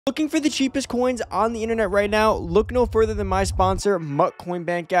Looking for the cheapest coins on the internet right now? Look no further than my sponsor, Mut Coin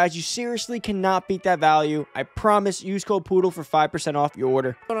Bank, guys. You seriously cannot beat that value. I promise. Use code Poodle for 5% off your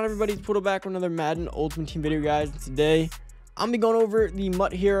order. What's going on, everybody? It's Poodle back with another Madden Ultimate Team video, guys. And today, I'm gonna be going over the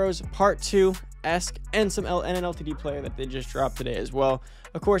Mut Heroes Part 2-esque and some an LTD player that they just dropped today as well.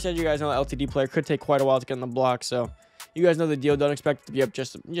 Of course, as you guys know, the LTD player could take quite a while to get on the block, so you guys know the deal. Don't expect it to be up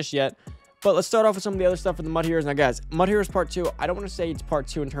just yet. But let's start off with some of the other stuff for the Mut Heroes. Now, guys, Mut Heroes Part 2, I don't want to say it's Part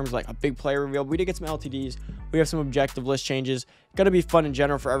 2 in terms of like a big player reveal. We did get some LTDs. We have some objective list changes. Going to be fun in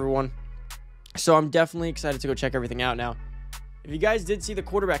general for everyone. So I'm definitely excited to go check everything out now. If you guys did see the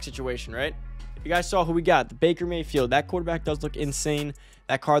quarterback situation, right? If you guys saw who we got, the Baker Mayfield, that quarterback does look insane.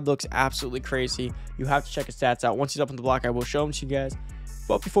 That card looks absolutely crazy. You have to check his stats out. Once he's up on the block, I will show them to you guys.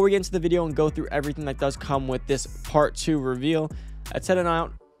 But before we get into the video and go through everything that does come with this Part 2 reveal, let's head on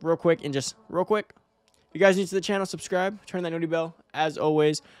out real quick. If you guys are new to the channel, subscribe, turn that noty bell. As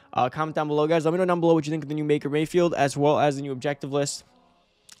always, comment down below, guys. Let me know down below what you think of the new Baker Mayfield as well as the new objective list.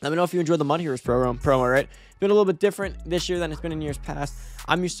 Let me know if you enjoyed the Mut Heroes promo, right? It's been a little bit different this year than it's been in years past.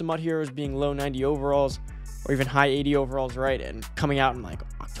 I'm used to Mut Heroes being low 90 overalls or even high 80 overalls, right? And coming out in like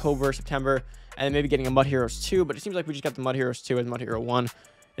October, September, and then maybe getting a Mut Heroes 2. But it seems like we just got the Mut Heroes 2 as Mut Hero 1.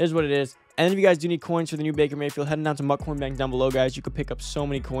 It is what it is. And then if you guys do need coins for the new Baker Mayfield, heading down to Mut Coin Bank down below, guys. You could pick up so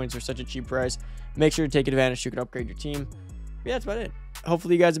many coins for such a cheap price. Make sure to take advantage. You can upgrade your team. But yeah, that's about it.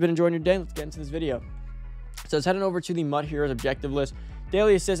 Hopefully you guys have been enjoying your day. Let's get into this video. So let's head on over to the Mut Heroes objective list.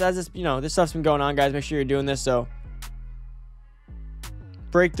 Daily assists, as this, this stuff's been going on, guys. Make sure you're doing this. So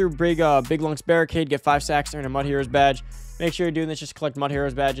breakthrough, big lunks barricade, get 5 sacks, earn a Mut Heroes badge. Make sure you're doing this just to collect Mut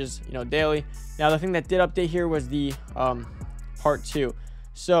Heroes badges, daily. Now the thing that did update here was the Part 2.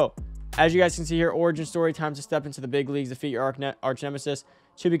 So as you guys can see here, origin story, time to step into the big leagues, defeat your arch nemesis.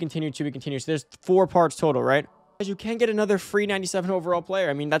 To be continued, to be continued. So there's 4 parts total, right? As you can get another free 97 overall player.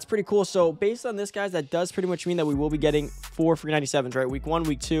 I mean, that's pretty cool. So based on this, guys, that does pretty much mean that we will be getting 4 free 97s, right? Week 1,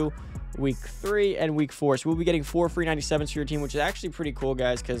 week 2, week 3, and week 4. So we'll be getting 4 free 97s for your team, which is actually pretty cool,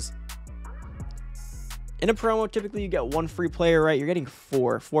 guys, because in a promo, typically you get 1 free player, right? You're getting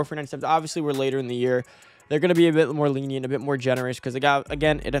 4 free 97s. Obviously, we're later in the year. They're going to be a bit more lenient, a bit more generous, because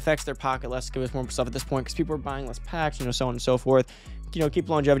again, it affects their pocket less, give us more stuff at this point, because people are buying less packs, so on and so forth. Keep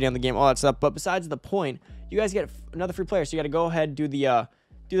longevity on the game, all that stuff. But besides the point, you guys get another free player, so you got to go ahead and do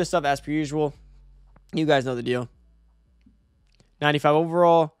the stuff as per usual. You guys know the deal. 95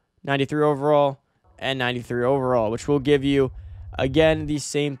 overall, 93 overall, and 93 overall, which will give you, again, the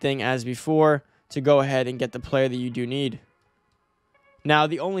same thing as before to go ahead and get the player that you do need. Now,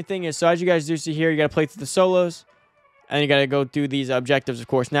 the only thing is, so as you guys do see here, you got to play through the solos, and you got to go through these objectives, of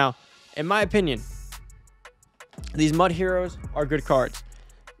course. Now, in my opinion, these Mut Heroes are good cards.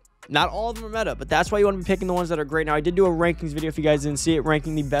 Not all of them are meta, but that's why you want to be picking the ones that are great. Now, I did do a rankings video if you guys didn't see it,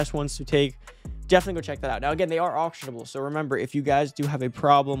 ranking the best ones to take. Definitely go check that out. Now, again, they are auctionable, so remember, if you guys do have a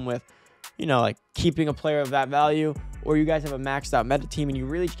problem with, like keeping a player of that value, or you guys have a maxed out meta team and you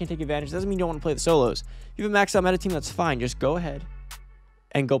really can't take advantage, it doesn't mean you don't want to play the solos. If you have a maxed out meta team, that's fine. Just go ahead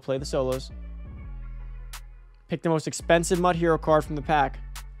and go play the solos. Pick the most expensive Mut Hero card from the pack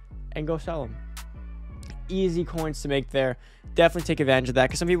and go sell them. Easy coins to make there. Definitely take advantage of that,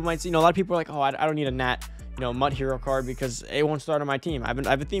 because some people might see, a lot of people are like, oh, I don't need a Nat, Mut Hero card because it won't start on my team. I have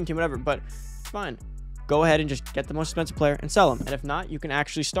a theme team, whatever, but it's fine. Go ahead and just get the most expensive player and sell him. And if not, you can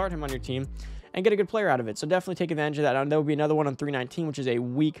actually start him on your team and get a good player out of it. So definitely take advantage of that. And there will be another one on 319, which is a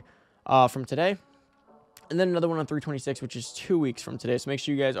week from today. And then another one on 326, which is 2 weeks from today. So make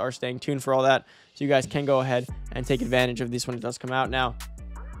sure you guys are staying tuned for all that, so you guys can go ahead and take advantage of this when it does come out. Now,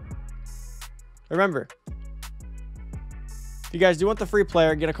 remember, if you guys do want the free player,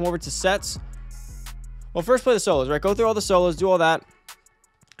 you're going to come over to sets. Well, first play the solos, right? Go through all the solos, do all that.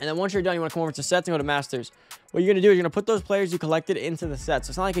 And then once you're done, you want to come over to sets and go to masters. What you're going to do is you're going to put those players you collected into the sets.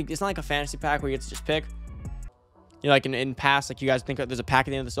 So it's not like a fantasy pack where you get to just pick. Like in past, like you guys think there's a pack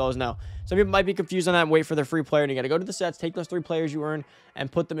at the end of the solos. No. Some people might be confused on that and wait for their free player. And you got to go to the sets, take those 3 players you earn,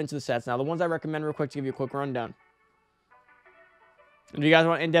 and put them into the sets. Now, the ones I recommend real quick to give you a quick rundown. If you guys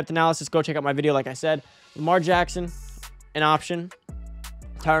want in-depth analysis, go check out my video. Like I said, Lamar Jackson, an option.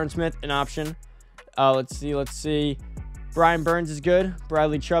 Tyron Smith, an option. Let's see. Brian Burns is good.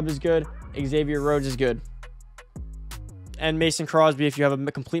 Bradley Chubb is good. Xavier Rhodes is good. And Mason Crosby if you have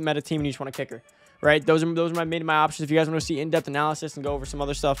a complete meta team and you just want a kicker. Right, those are my options. If you guys want to see in-depth analysis and go over some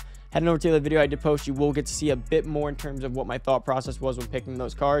other stuff, head over to the other video I did post. You will get to see a bit more in terms of what my thought process was when picking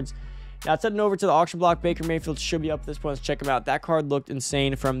those cards. Now, it's heading over to the auction block. Baker Mayfield should be up at this point. Let's check him out. That card looked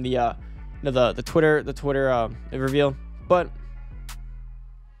insane from the Twitter reveal. But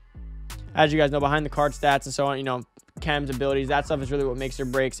as you guys know, behind the card stats and so on, chems, abilities. That stuff is really what makes or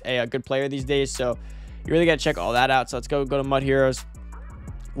breaks a good player these days. So you really got to check all that out. So let's go to Mud Heroes.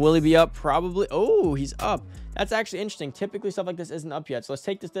 Will he be up? Probably. Oh, he's up. That's actually interesting. Typically, stuff like this isn't up yet. So let's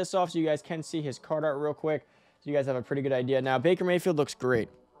take this off so you guys can see his card art real quick. So you guys have a pretty good idea. Now, Baker Mayfield looks great.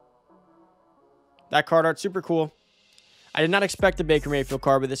 That card art, super cool. I did not expect a Baker Mayfield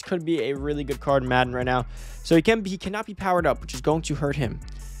card, but this could be a really good card in Madden right now. So he cannot be powered up, which is going to hurt him.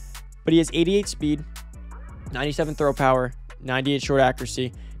 But he has 88 speed, 97 throw power, 98 short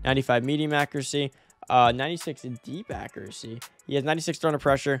accuracy, 95 medium accuracy, 96 deep accuracy. He has 96 throw under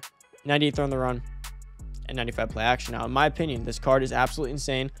pressure, 98 throw on the run, and 95 play action. Now, in my opinion, this card is absolutely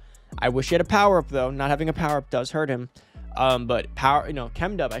insane. I wish he had a power up though. Not having a power up does hurt him. But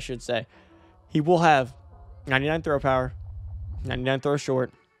chemmed up, I should say. He will have 99 throw power, 99 throw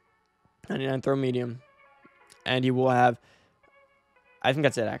short, 99 throw medium, and he will have, I think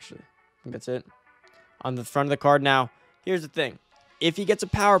that's it actually. I think that's it. On the front of the card. Now, here's the thing. If he gets a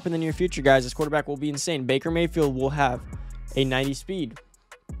power up in the near future, guys, this quarterback will be insane. Baker Mayfield will have a 90 speed.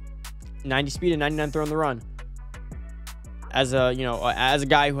 90 speed and 99 throw on the run. As a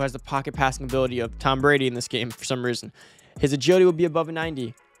guy who has the pocket passing ability of Tom Brady in this game for some reason. His agility will be above a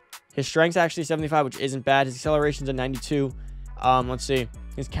 90. His strength's actually 75, which isn't bad. His acceleration's a 92. Let's see.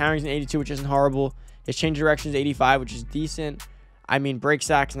 His carrying's an 82, which isn't horrible. His change of direction is 85, which is decent. I mean, break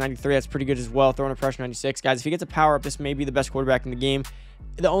sacks 93. That's pretty good as well. Throwing a pressure 96. Guys, if he gets a power up, this may be the best quarterback in the game.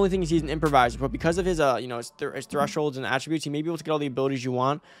 The only thing is he's an improviser, but because of his his thresholds and attributes, he may be able to get all the abilities you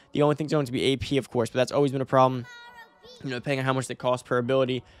want. The only thing's going to be AP, of course, but that's always been a problem. Depending on how much they cost per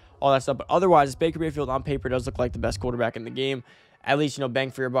ability, all that stuff. But otherwise, Baker Mayfield on paper does look like the best quarterback in the game. At least,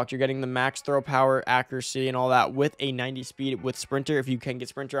 bang for your buck. You're getting the max throw power, accuracy, and all that with a 90 speed with Sprinter. If you can get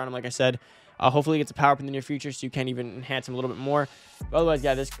Sprinter on him, like I said, hopefully he gets a power up in the near future, so you can even enhance him a little bit more. But otherwise,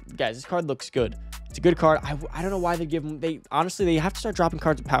 this card looks good. It's a good card. I don't know why they give him. Honestly, they have to start dropping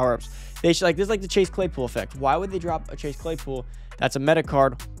cards with power ups. They should this is like the Chase Claypool effect. Why would they drop a Chase Claypool that's a meta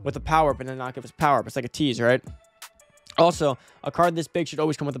card with a power up and then not give us power up? It's like a tease, right? Also, a card this big should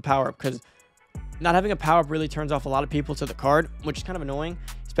always come with a power up because not having a power up really turns off a lot of people to the card, which is kind of annoying,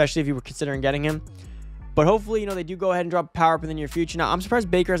 especially if you were considering getting him. But hopefully, they do go ahead and drop a power up in the near future. Now, I'm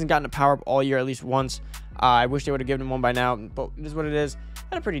surprised Baker hasn't gotten a power up all year, at least once. I wish they would have given him one by now, but it is what it is.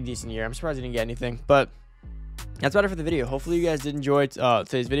 Had a pretty decent year. I'm surprised he didn't get anything, but that's about it for the video. Hopefully, you guys did enjoy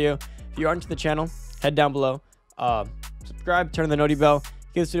today's video. If you aren't to the channel, head down below, subscribe, turn on the noti bell.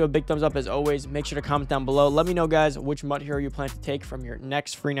 Give this video a big thumbs up as always. Make sure to comment down below. Let me know, guys, which Mud Hero you plan to take from your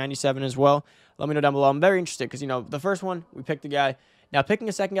next free 97 as well. Let me know down below. I'm very interested because, the first one, we picked a guy. Now, picking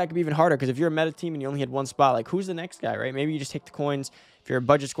a second guy could be even harder because if you're a meta team and you only had one spot, who's the next guy, right? Maybe you just take the coins. If you're a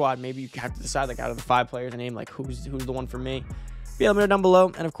budget squad, maybe you have to decide, out of the 5 players, name, who's the one for me. But yeah, let me know down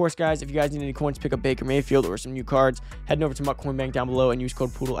below. And, of course, guys, if you guys need any coins to pick up Baker Mayfield or some new cards, head over to Mutt Coin Bank down below and use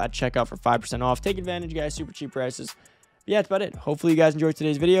code Poodle at checkout for 5% off. Take advantage, guys. Super cheap prices. But yeah, that's about it. Hopefully you guys enjoyed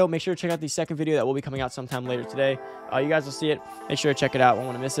today's video. Make sure to check out the second video that will be coming out sometime later today. You guys will see it. Make sure to check it out. Won't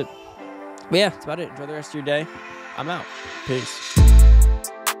want to miss it. But yeah, that's about it. Enjoy the rest of your day. I'm out. Peace.